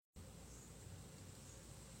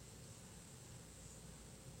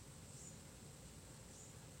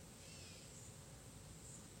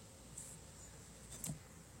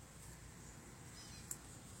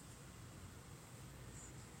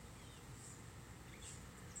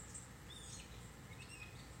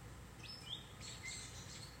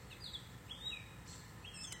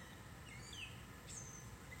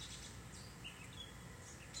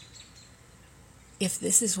If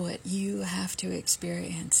this is what you have to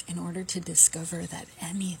experience in order to discover that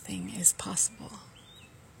anything is possible,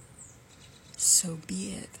 so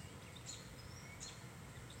be it.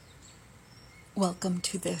 Welcome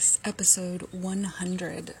to this episode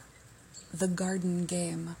 100, The Garden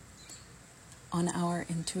Game, on our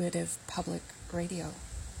Intuitive Public Radio.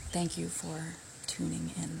 Thank you for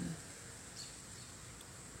tuning in.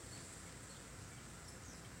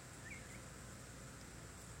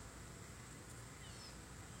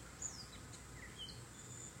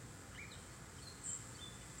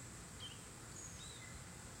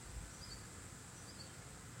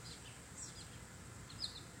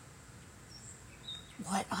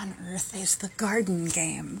 What on earth is the garden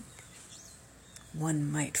game?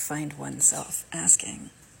 One might find oneself asking.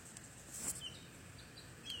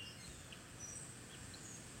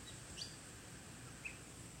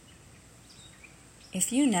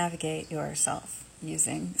 If you navigate yourself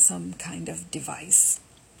using some kind of device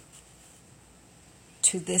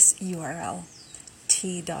to this URL,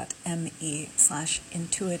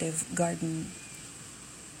 t.me/intuitivegarden,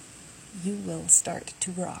 you will start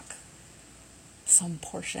to rock some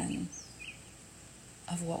portion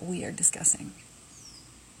of what we are discussing.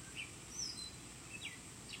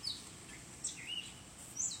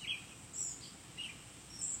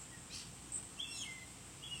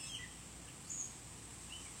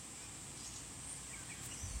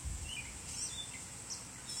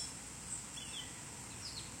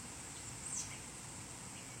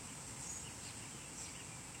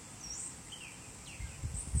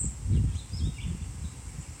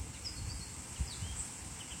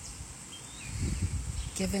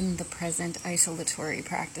 Given the present isolatory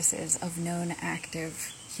practices of known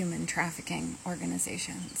active human trafficking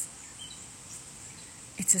organizations,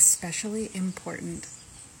 it's especially important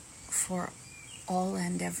for all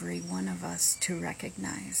and every one of us to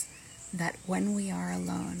recognize that when we are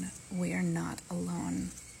alone, we are not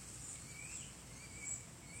alone.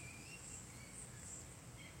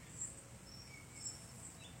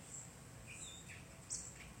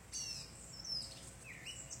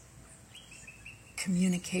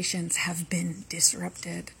 Communications have been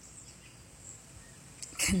disrupted.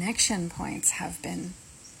 Connection points have been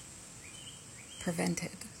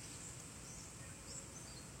prevented.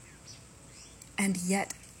 And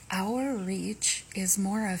yet our reach is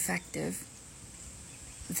more effective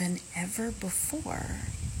than ever before.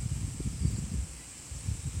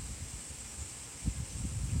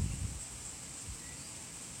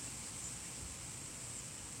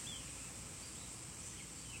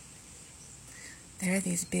 There are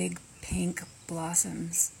these big pink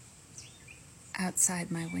blossoms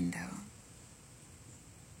outside my window.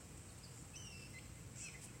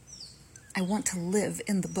 I want to live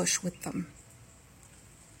in the bush with them.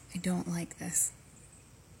 I don't like this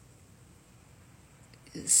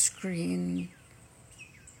screen,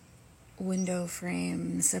 window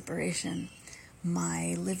frame separation.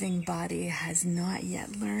 My living body has not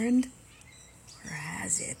yet learned, or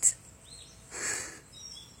has it,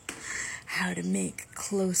 how to make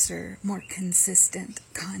closer, more consistent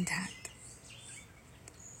contact.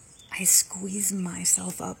 I squeeze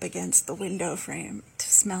myself up against the window frame to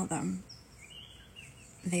smell them.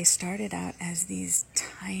 They started out as these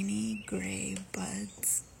tiny gray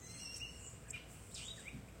buds.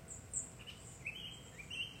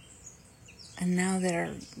 And now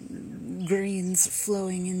they're greens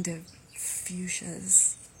flowing into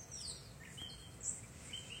fuchsias.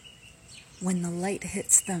 When the light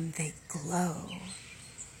hits them, they glow.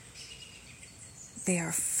 They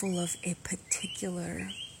are full of a particular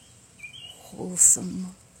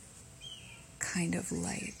wholesome kind of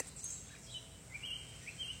light.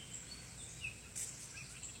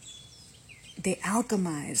 They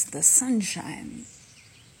alchemize the sunshine.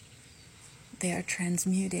 They are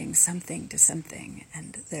transmuting something to something,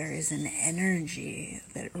 and there is an energy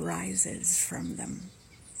that rises from them.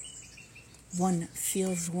 One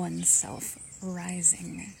feels oneself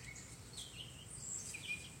rising.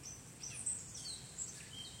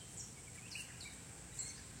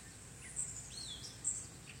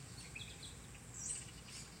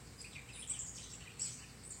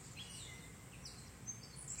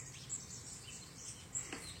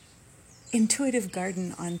 Intuitive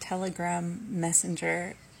Garden on Telegram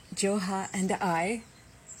Messenger, Joha and I,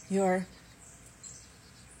 your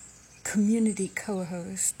community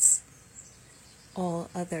co-hosts, all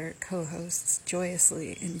other co-hosts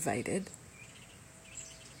joyously invited,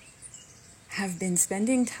 have been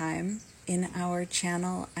spending time in our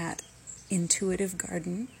channel at Intuitive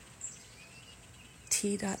Garden,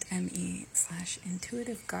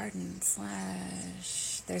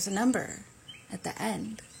 t.me/intuitivegarden/ there's a number at the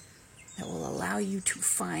end that will allow you to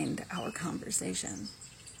find our conversation.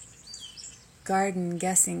 Garden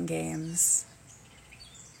guessing games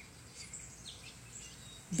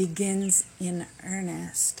begins in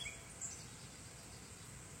earnest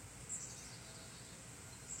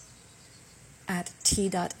at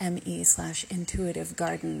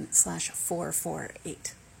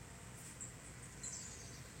t.me/intuitivegarden/448.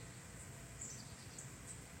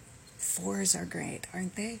 Fours are great,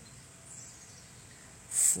 aren't they?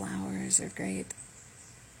 Flowers are great.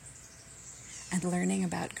 And learning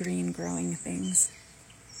about green growing things.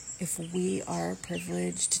 If we are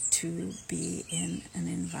privileged to be in an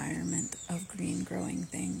environment of green growing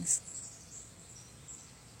things,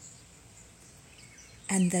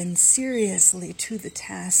 and then seriously to the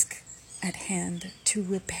task at hand to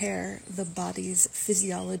repair the body's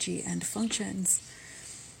physiology and functions,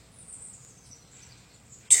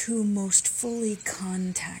 to most fully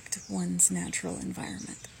contact one's natural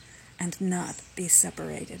environment and not be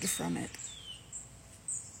separated from it.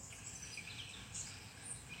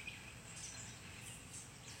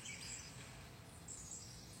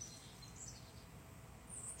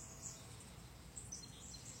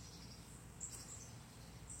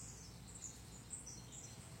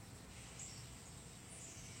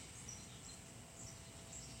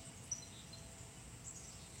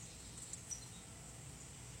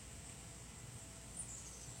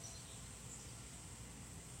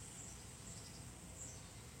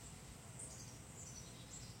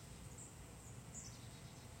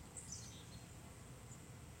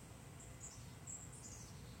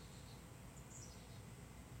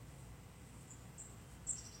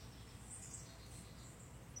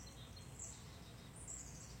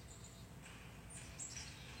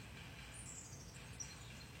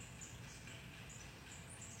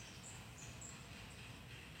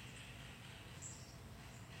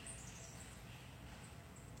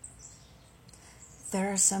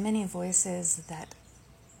 There are so many voices that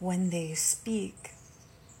when they speak,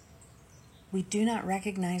 we do not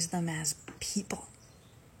recognize them as people.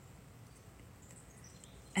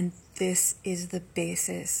 And this is the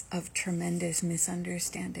basis of tremendous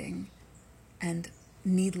misunderstanding and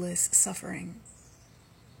needless suffering.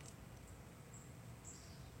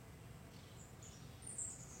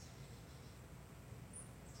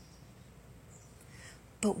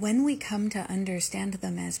 But when we come to understand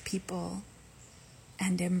them as people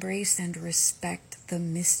and embrace and respect the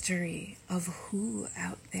mystery of who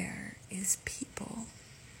out there is people,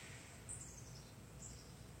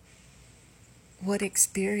 what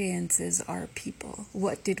experiences are people?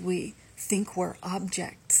 What did we think were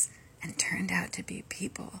objects and turned out to be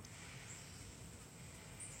people?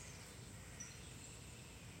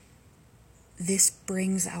 This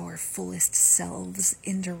brings our fullest selves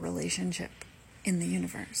into relationship in the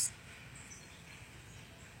universe.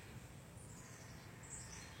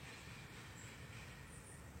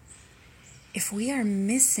 If we are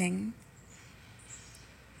missing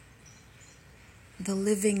the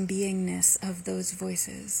living beingness of those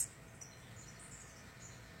voices,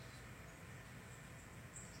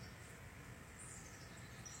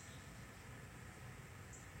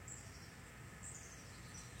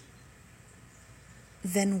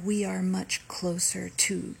 then we are much closer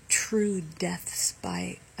to true deaths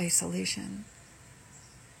by isolation,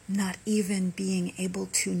 not even being able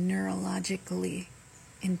to neurologically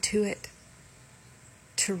intuit,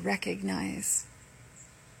 to recognize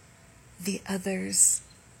the others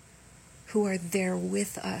who are there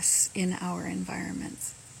with us in our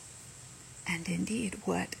environments. And indeed,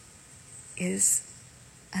 what is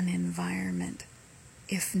an environment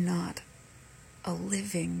if not a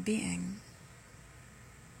living being?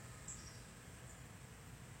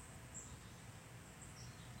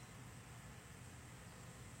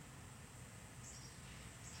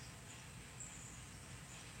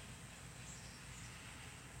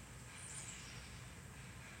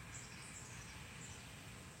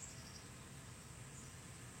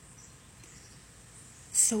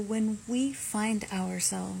 So when we find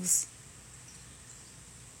ourselves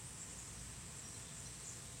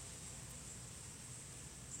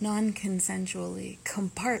non-consensually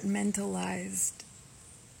compartmentalized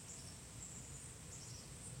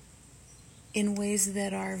in ways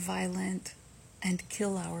that are violent and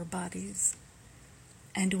kill our bodies,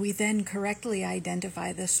 and we then correctly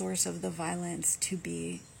identify the source of the violence to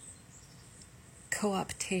be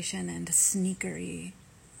co-optation and sneakery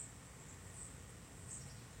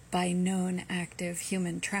by known active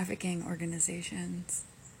human trafficking organizations,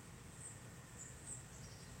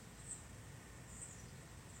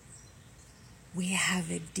 we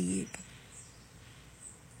have a deep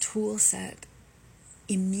tool set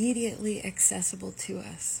immediately accessible to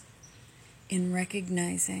us in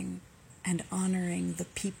recognizing and honoring the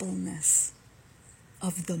peopleness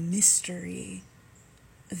of the mystery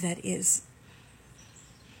that is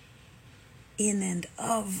in and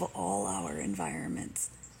of all our environments,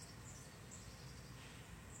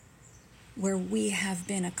 where we have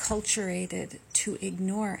been acculturated to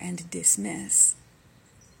ignore and dismiss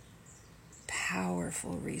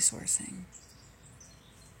powerful resourcing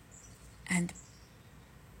and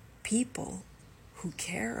people who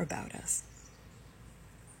care about us.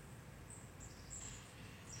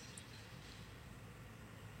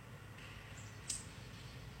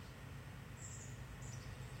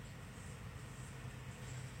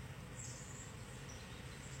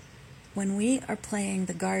 When we are playing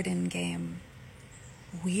the garden game,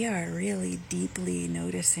 we are really deeply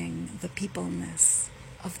noticing the peopleness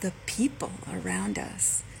of the people around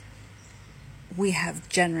us. We have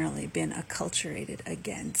generally been acculturated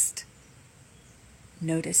against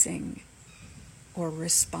noticing or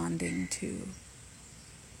responding to.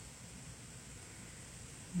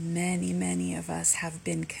 Many of us have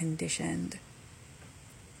been conditioned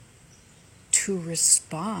to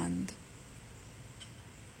respond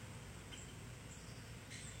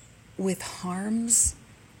with harms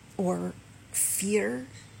or fear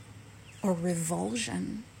or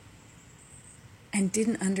revulsion, and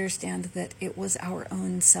didn't understand that it was our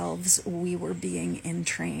own selves we were being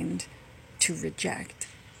entrained to reject,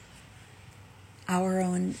 our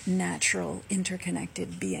own natural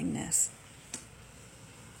interconnected beingness.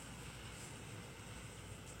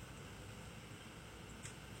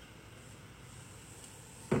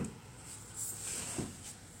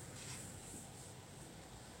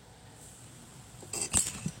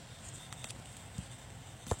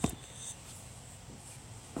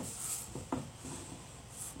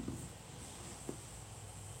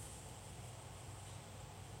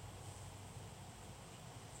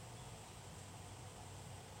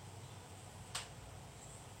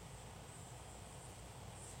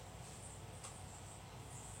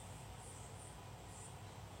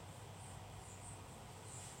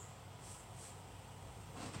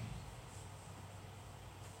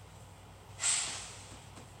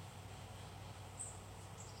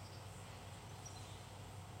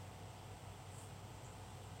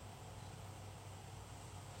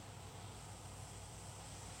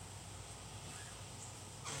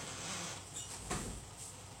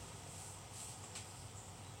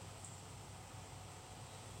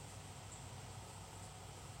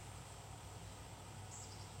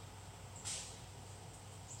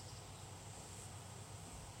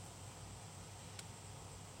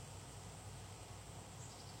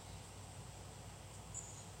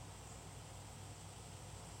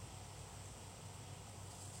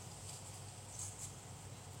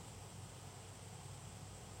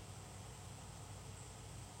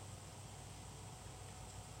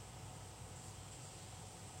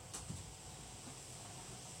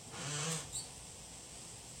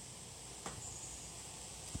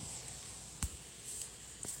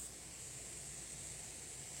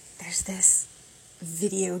 There's this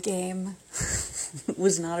video game. It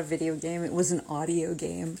was not a video game, it was an audio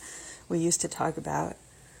game we used to talk about.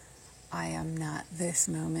 I am not this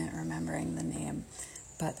moment remembering the name,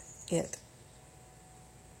 but it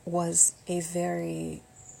was a very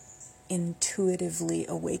intuitively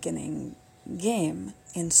awakening game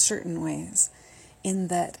in certain ways, in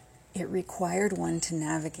that it required one to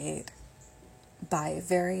navigate by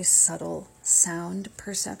very subtle sound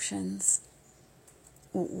perceptions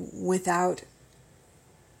without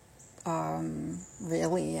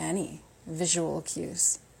really any visual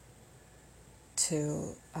cues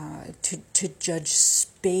to judge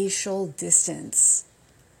spatial distance,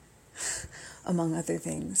 among other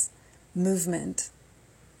things, movement,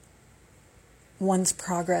 one's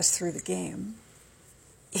progress through the game.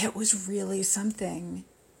 It was really something.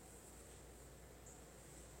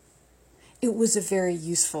 It was a very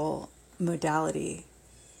useful modality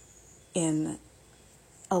in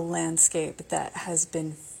a landscape that has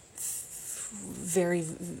been very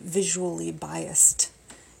visually biased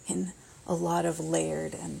in a lot of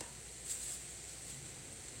layered and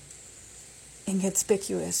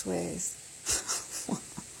inconspicuous ways.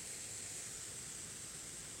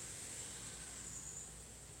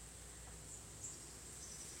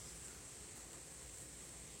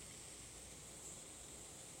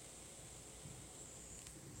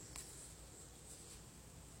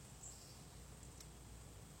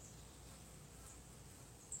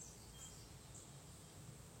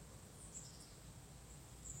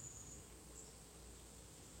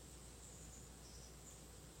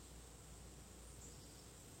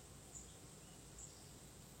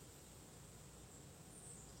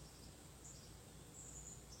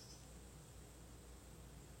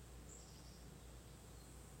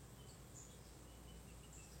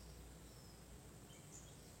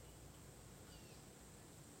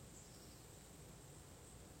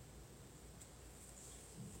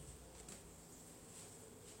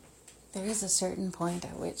 There is a certain point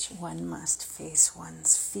at which one must face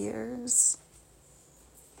one's fears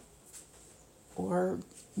or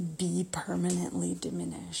be permanently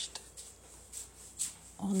diminished.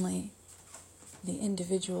 Only the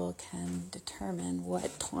individual can determine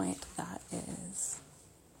what point that is.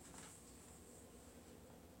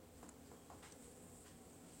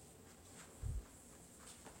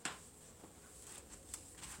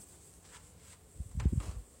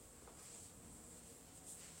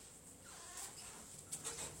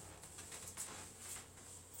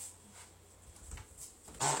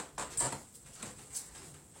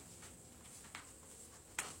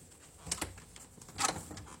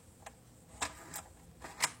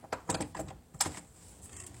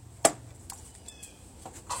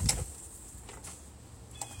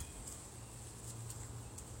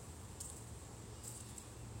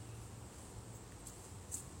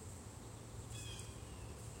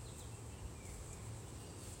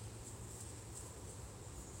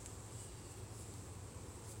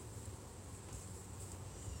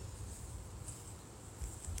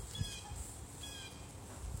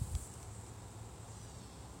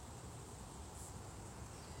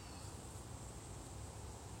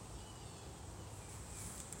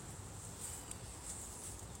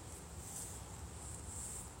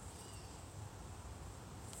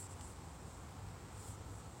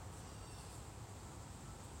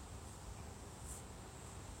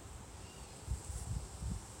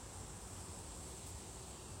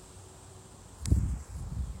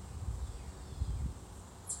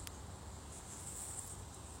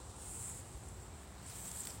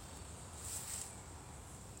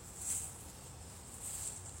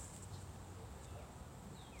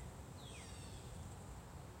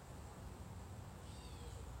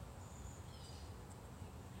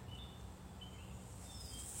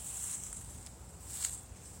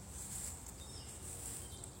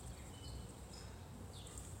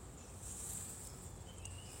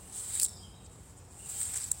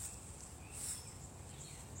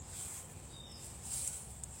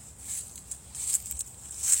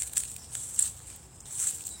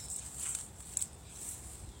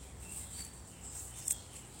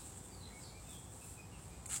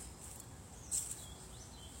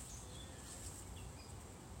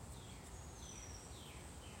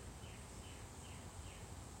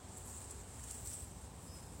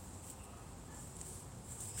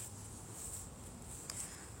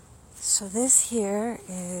 So this here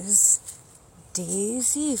is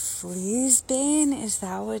Daisy Fleasbane. Is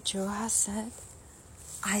that what Joha said?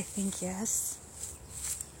 I think yes.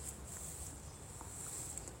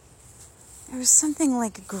 There was something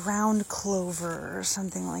like ground clover or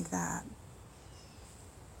something like that.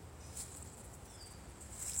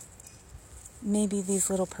 Maybe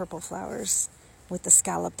these little purple flowers with the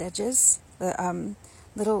scalloped edges. The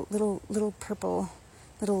little purple,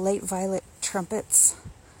 little late violet trumpets.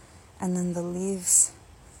 And then the leaves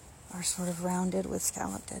are sort of rounded with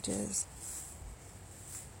scalloped edges.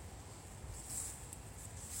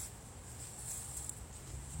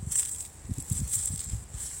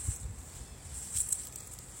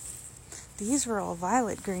 These were all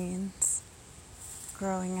violet greens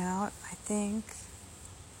growing out, I think.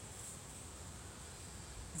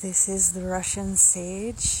 This is the Russian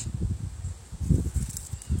sage.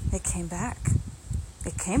 It came back.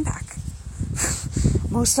 It came back.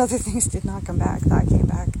 Most other things did not come back. That came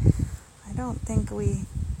back. I don't think we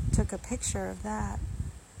took a picture of that.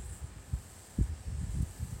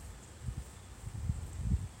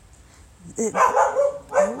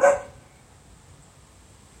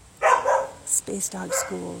 Space Dog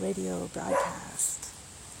School radio broadcast.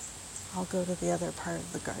 I'll go to the other part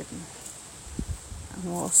of the garden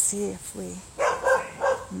and we'll see if we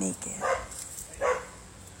make it.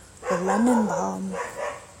 The lemon balm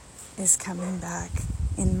is coming back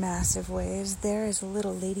in massive ways. There is a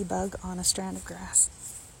little ladybug on a strand of grass.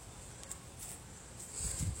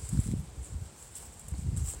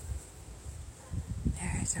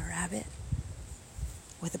 There is a rabbit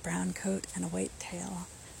with a brown coat and a white tail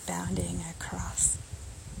bounding across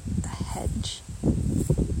the hedge.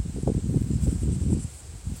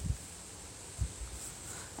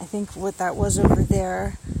 I think what that was over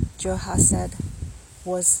there, Joha said,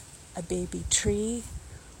 was a baby tree.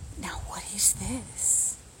 Now, what is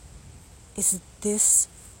this? Is this,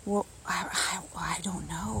 well, I don't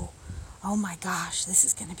know. Oh my gosh, this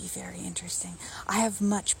is going to be very interesting. I have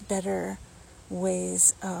much better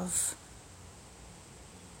ways of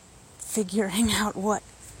figuring out what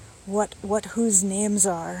whose names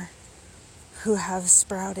are who have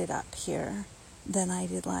sprouted up here than I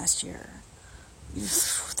did last year.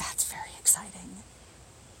 That's very exciting.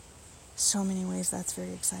 so many ways that's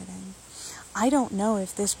very exciting. I don't know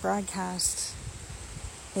if this broadcast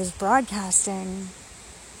is broadcasting.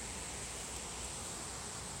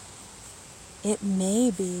 It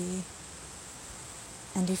may be.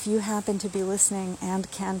 And if you happen to be listening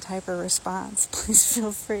and can type a response, please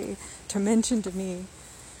feel free to mention to me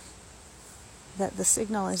that the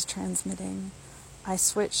signal is transmitting. I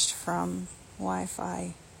switched from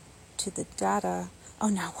Wi-Fi to the data. Oh,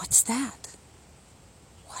 now what's that?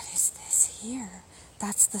 What is this here?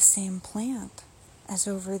 That's the same plant as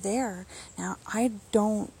over there. Now,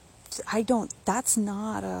 that's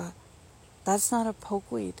not a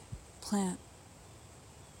pokeweed plant.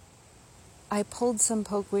 I pulled some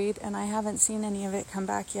pokeweed and I haven't seen any of it come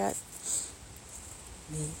back yet.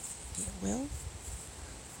 Maybe it will.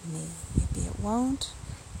 Maybe it won't.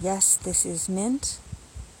 Yes, this is mint.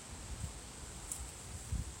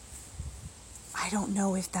 I don't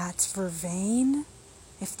know if that's vervain.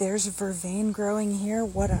 If there's vervain growing here,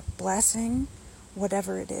 what a blessing.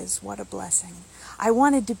 Whatever it is, what a blessing. I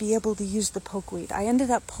wanted to be able to use the pokeweed. I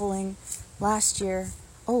ended up pulling last year.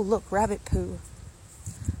 Oh, look, rabbit poo.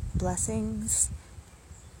 Blessings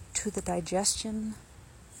to the digestion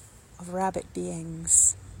of rabbit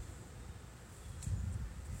beings.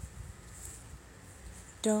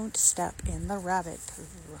 Don't step in the rabbit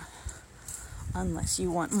poo unless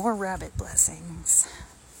you want more rabbit blessings.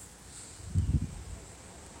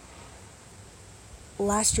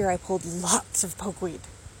 Last year I pulled lots of pokeweed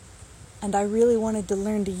and I really wanted to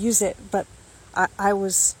learn to use it, but I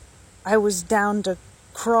was down to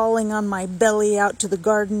crawling on my belly out to the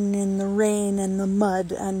garden in the rain and the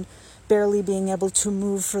mud and barely being able to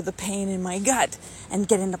move for the pain in my gut and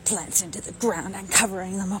getting the plants into the ground and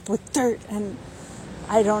covering them up with dirt. And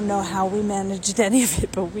I don't know how we managed any of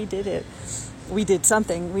it, but we did it. We did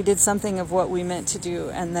something. We did something of what we meant to do,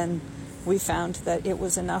 and then we found that it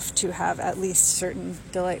was enough to have at least certain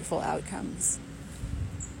delightful outcomes.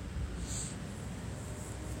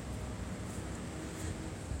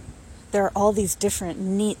 There are all these different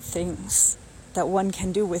neat things that one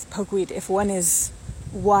can do with pokeweed if one is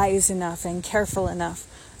wise enough and careful enough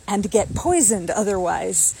and get poisoned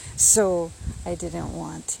otherwise. So I didn't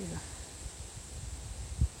want to.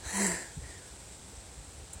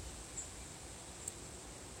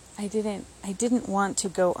 I didn't want to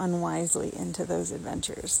go unwisely into those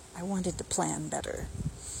adventures. I wanted to plan better.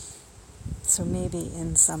 So maybe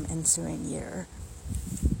in some ensuing year.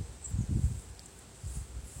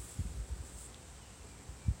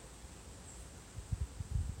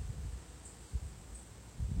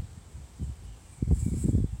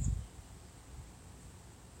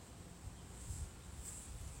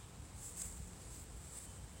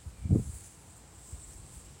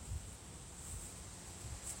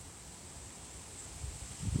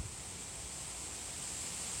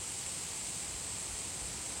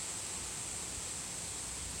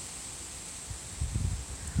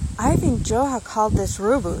 I think Joha called this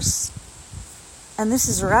rubus, and this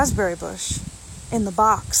is a raspberry bush in the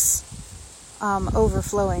box,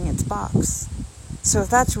 overflowing its box. So if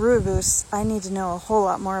that's rubus, I need to know a whole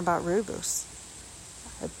lot more about rubus.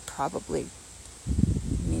 I probably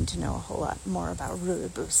need to know a whole lot more about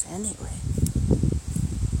rubus anyway.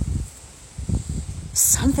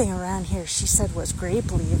 Something around here she said was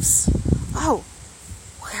grape leaves. Oh,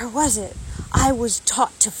 where was it? I was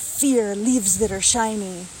taught to fear leaves that are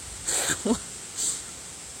shiny.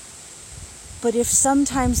 But if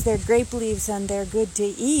sometimes they're grape leaves and they're good to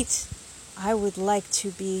eat, I would like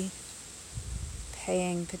to be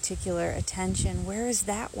paying particular attention. Where is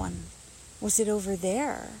that one? Was it over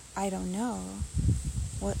there? I don't know.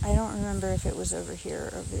 I don't remember if it was over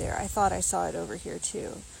here or over there. I thought I saw it over here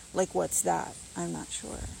too. Like, what's that? I'm not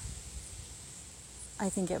sure. I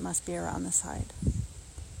think it must be around the side. I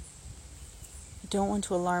don't want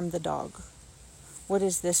to alarm the dog. What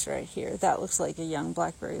is this right here? That looks like a young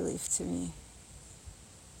blackberry leaf to me.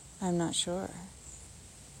 I'm not sure.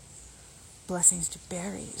 Blessings to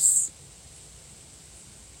berries.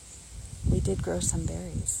 We did grow some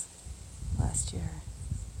berries last year.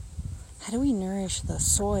 How do we nourish the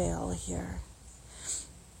soil here?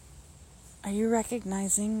 Are you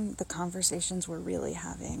recognizing the conversations we're really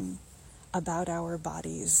having about our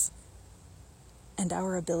bodies and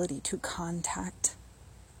our ability to contact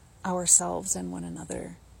ourselves and one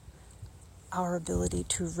another? Our ability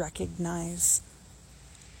to recognize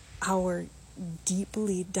our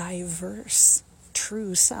deeply diverse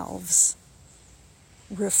true selves,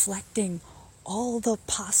 reflecting all the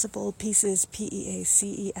possible pieces,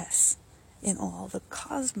 P-E-A-C-E-S, in all the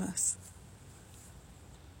cosmos.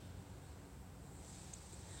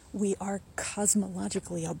 We are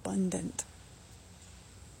cosmologically abundant.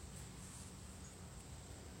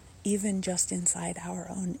 even just inside our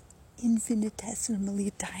own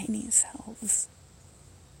infinitesimally tiny selves.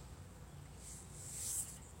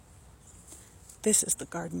 This is the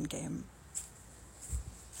garden game.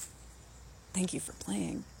 Thank you for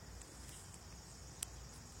playing.